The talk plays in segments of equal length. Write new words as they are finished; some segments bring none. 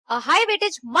A high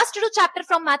weightage must-do chapter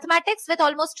from mathematics with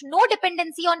almost no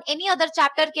dependency on any other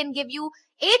chapter can give you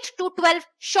 8 to 12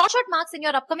 short marks in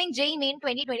your upcoming JEE Main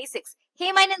 2026.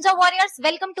 Hey my Ninja Warriors,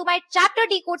 welcome to my chapter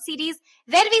decode series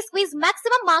where we squeeze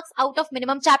maximum marks out of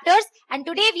minimum chapters, and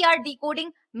today we are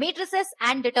decoding matrices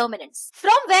and determinants,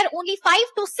 from where only 5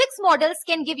 to 6 models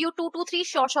can give you 2 to 3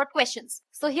 short questions.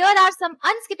 So here are some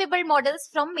unskippable models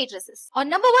from matrices. On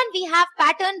number 1, we have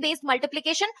pattern-based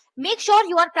multiplication. Make sure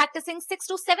you are practicing 6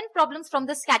 to 7 problems from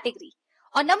this category.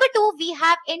 On number 2, we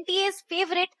have NTA's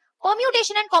favorite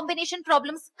permutation and combination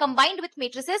problems combined with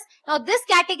matrices. Now this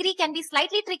category can be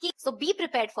slightly tricky, so be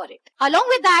prepared for it. Along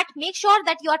with that, make sure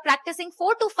that you are practicing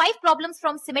 4 to 5 problems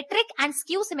from symmetric and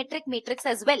skew symmetric matrix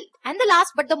as well. And the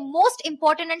last but the most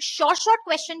important and short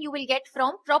question you will get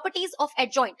from properties of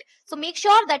adjoint. So make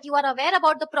sure that you are aware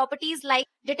about the properties like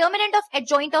determinant of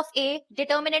adjoint of A,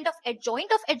 determinant of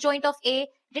adjoint of adjoint of A,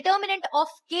 determinant of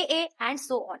KA, and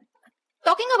so on.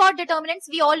 Talking about determinants,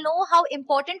 we all know how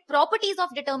important properties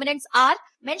of determinants are,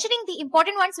 mentioning the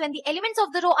important ones when the elements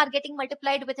of the row are getting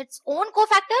multiplied with its own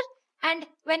cofactor and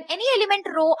when any element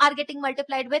row are getting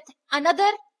multiplied with another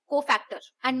cofactor.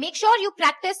 And make sure you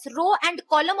practice row and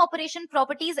column operation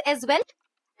properties as well.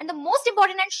 And the most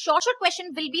important and short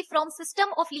question will be from system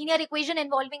of linear equation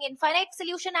involving infinite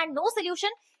solution and no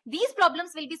solution. These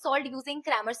problems will be solved using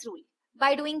Cramer's rule.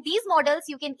 By doing these models,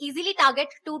 you can easily target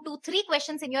 2 to 3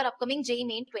 questions in your upcoming JEE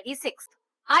Main 26.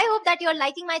 I hope that you're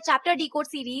liking my chapter decode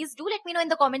series. Do let me know in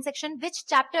the comment section which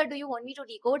chapter do you want me to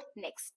decode next.